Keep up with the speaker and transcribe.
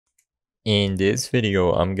In this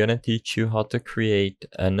video, I'm gonna teach you how to create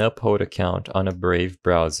an Uphold account on a Brave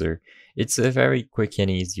browser. It's a very quick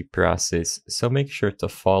and easy process, so make sure to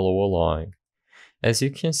follow along. As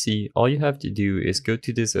you can see, all you have to do is go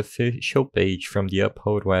to this official page from the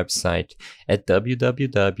Uphold website at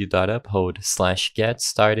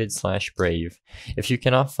www.uphold/getstarted/brave. If you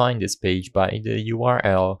cannot find this page by the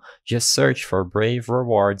URL, just search for Brave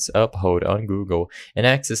Rewards Uphold on Google and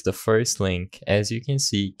access the first link. As you can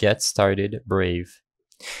see, Get Started Brave.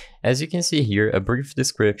 As you can see here, a brief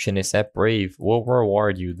description is that Brave will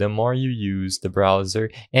reward you the more you use the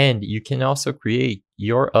browser, and you can also create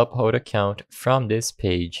your Uphold account from this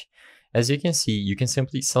page. As you can see, you can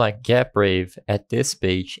simply select Get Brave at this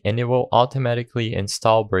page and it will automatically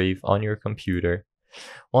install Brave on your computer.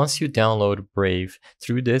 Once you download Brave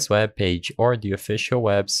through this web page or the official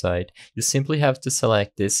website, you simply have to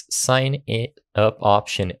select this Sign Up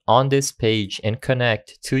option on this page and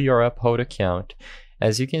connect to your Uphold account.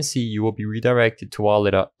 As you can see, you will be redirected to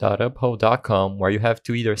wallet.uphold.com, where you have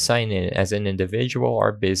to either sign in as an individual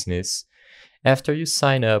or business. After you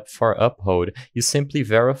sign up for Uphold, you simply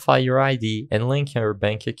verify your ID and link your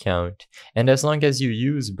bank account. And as long as you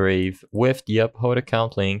use Brave with the Uphold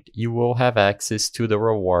account linked, you will have access to the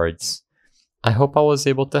rewards. I hope I was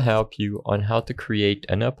able to help you on how to create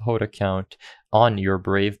an Uphold account on your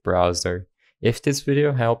Brave browser. If this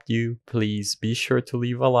video helped you, please be sure to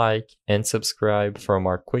leave a like and subscribe for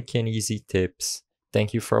more quick and easy tips.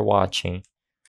 Thank you for watching.